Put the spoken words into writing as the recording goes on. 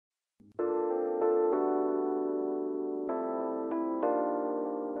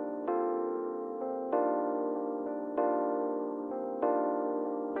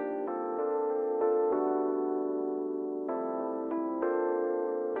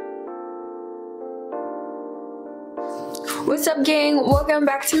What's up, gang? Welcome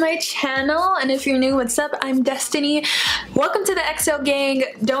back to my channel, and if you're new, what's up? I'm Destiny. Welcome to the XL gang.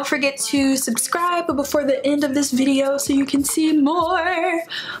 Don't forget to subscribe before the end of this video so you can see more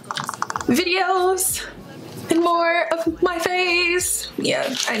videos and more of my face.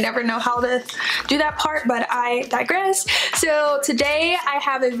 Yeah, I never know how to do that part, but I digress. So today I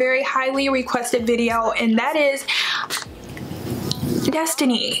have a very highly requested video, and that is,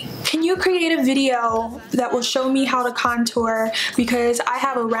 Destiny, can you create a video that will show me how to contour, because I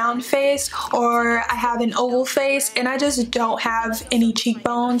have a round face or I have an oval face and I just don't have any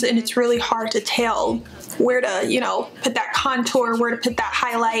cheekbones, and it's really hard to tell where to, you know, put that contour, where to put that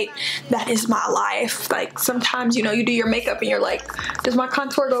highlight. That is my life. Like sometimes, you know, you do your makeup and you're like, does my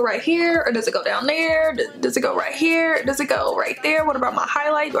contour go right here or does it go down there? Does it go right here? Does it go right there? What about my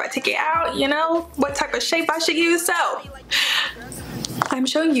highlight? Do I take it out? You know, what type of shape I should use? So I'm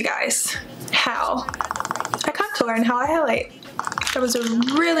showing you guys how I contour and how I highlight. That was a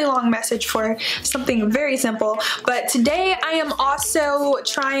really long message for something very simple, but today I am also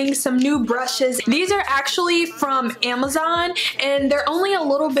trying some new brushes. These are actually from Amazon and they're only a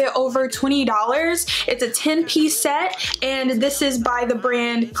little bit over $20. It's a 10-piece set, and this is by the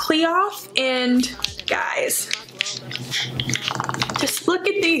brand Cleof. And guys, just look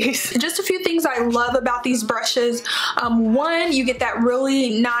at these. Just a few things I love about these brushes. One, you get that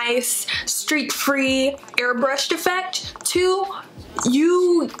really nice streak-free airbrushed effect. Two,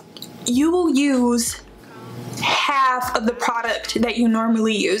 you will use half of the product that you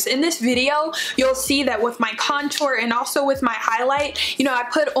normally use. In this video, you'll see that with my contour and also with my highlight, you know, I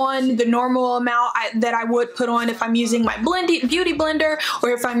put on the normal amount that I would put on if I'm using my beauty blender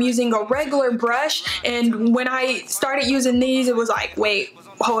or if I'm using a regular brush. And when I started using these, it was like, wait,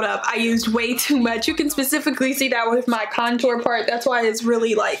 hold up, I used way too much. You can specifically see that with my contour part. That's why it's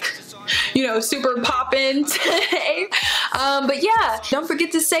really like, you know, super poppin' today. But yeah, don't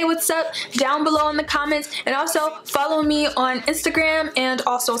forget to say what's up down below in the comments, and also follow me on Instagram and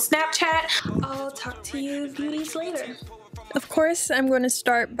also Snapchat. I'll talk to you beauties later. Of course, I'm going to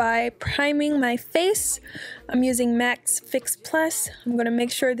start by priming my face. I'm using Max Fix Plus. I'm going to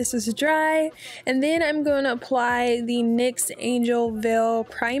make sure this is dry, and then I'm going to apply the NYX Angel Veil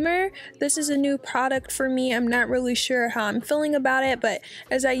Primer. This is a new product for me. I'm not really sure how I'm feeling about it, but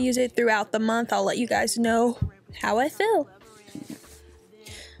as I use it throughout the month, I'll let you guys know how I feel.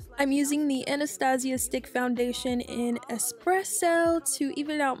 I'm using the Anastasia Stick Foundation in Espresso to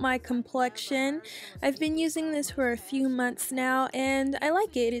even out my complexion. I've been using this for a few months now and I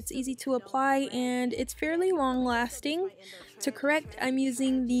like it. It's easy to apply and it's fairly long lasting. To correct, I'm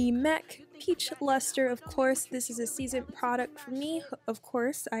using the MAC Peach Lustre. Of course, this is a seasoned product for me. Of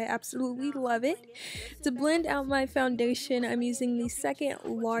course, I absolutely love it. To blend out my foundation, I'm using the second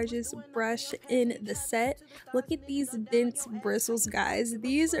largest brush in the set. Look at these dense bristles, guys.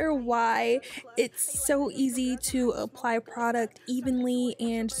 These are why it's so easy to apply product evenly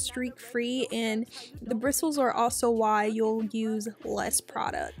and streak free, and the bristles are also why you'll use less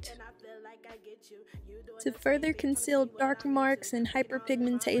product. To further conceal dark marks and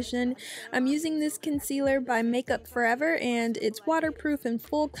hyperpigmentation, I'm using this concealer by Makeup Forever, and it's waterproof and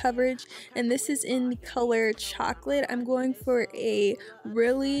full coverage, and this is in the color Chocolate. I'm going for a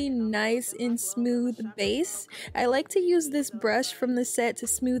really nice and smooth base. I like to use this brush from the set to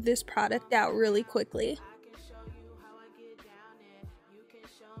smooth this product out really quickly.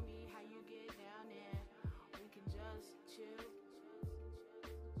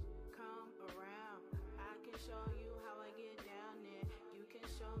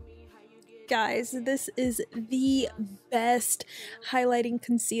 Guys, this is the best highlighting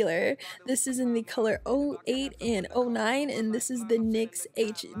concealer. This is in the color 08 and 09, and this is the NYX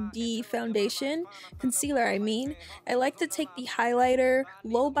HD foundation concealer. I like to take the highlighter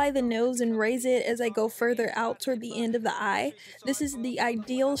low by the nose and raise it as I go further out toward the end of the eye. This is the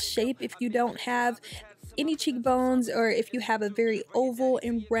ideal shape if you don't have any cheekbones, or if you have a very oval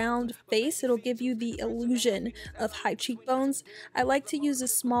and round face. It'll give you the illusion of high cheekbones. I like to use a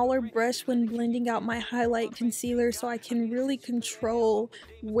smaller brush when blending out my highlight concealer so I can really control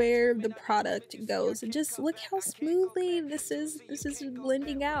where the product goes. And just look how smoothly this is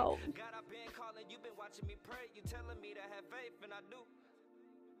blending out.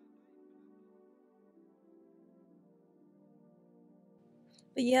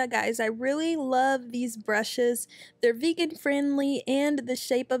 But yeah, guys, I really love these brushes. They're vegan friendly, and the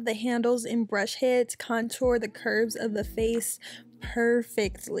shape of the handles and brush heads contour the curves of the face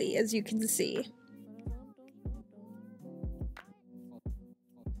perfectly, as you can see.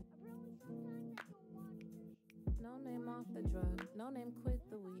 No name off the drug, no name quit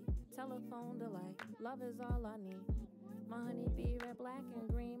the weed. Telephone delay, love is all I need.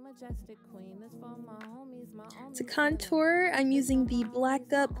 To contour, I'm using the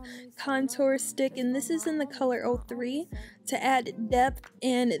BlackUp contour stick, and this is in the color 03. To add depth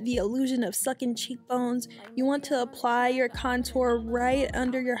and the illusion of sucking cheekbones, you want to apply your contour right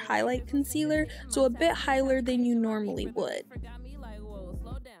under your highlight concealer, so a bit higher than you normally would.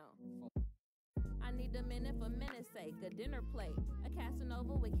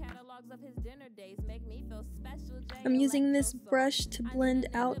 I'm using this brush to blend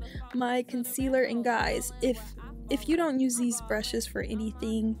out my concealer, and guys, if you don't use these brushes for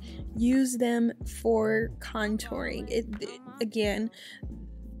anything, use them for contouring. Again,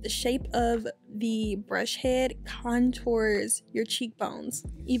 the shape of the brush head contours your cheekbones,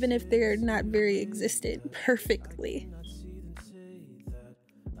 even if they're not very existent, perfectly.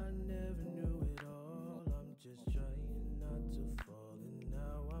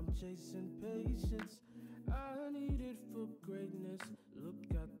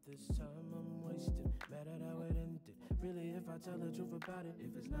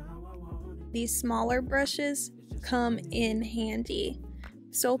 These smaller brushes come in handy.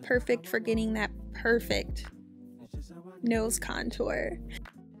 So perfect for getting that perfect nose contour.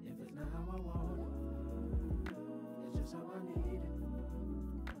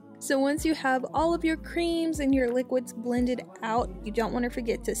 So once you have all of your creams and your liquids blended out, you don't want to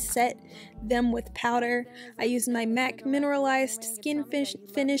forget to set them with powder. I use my MAC Mineralized Skin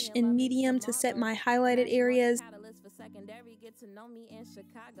Finish in medium to set my highlighted areas.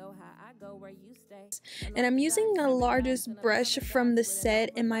 And I'm using the largest brush from the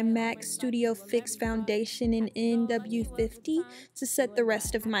set in my MAC Studio Fix Foundation in NW50 to set the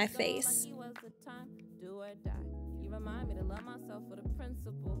rest of my face.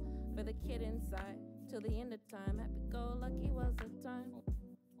 For the kid inside, till the end of time, happy-go-lucky was a time.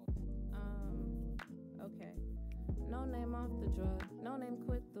 Okay. No name off the drug, no name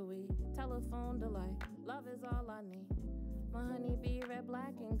quit the weed. Telephone delight, love is all I need. My honeybee, red,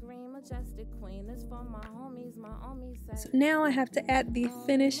 black, and green, majestic queen. This for my homies, my homies say. So now I have to add the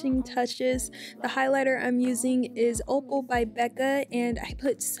finishing touches. The highlighter I'm using is Opal by Becca, and I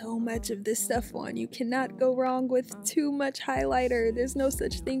put so much of this stuff on. You cannot go wrong with too much highlighter. There's no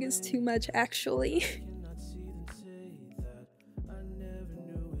such thing as too much, actually.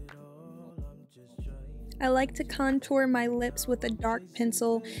 I like to contour my lips with a dark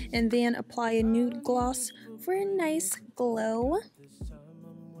pencil and then apply a nude gloss for a nice glow.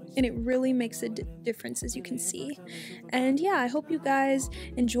 And it really makes a difference, as you can see. And yeah, I hope you guys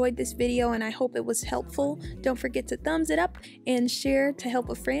enjoyed this video and I hope it was helpful. Don't forget to thumbs it up and share to help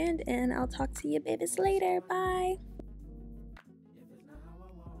a friend, and I'll talk to you babies later. Bye!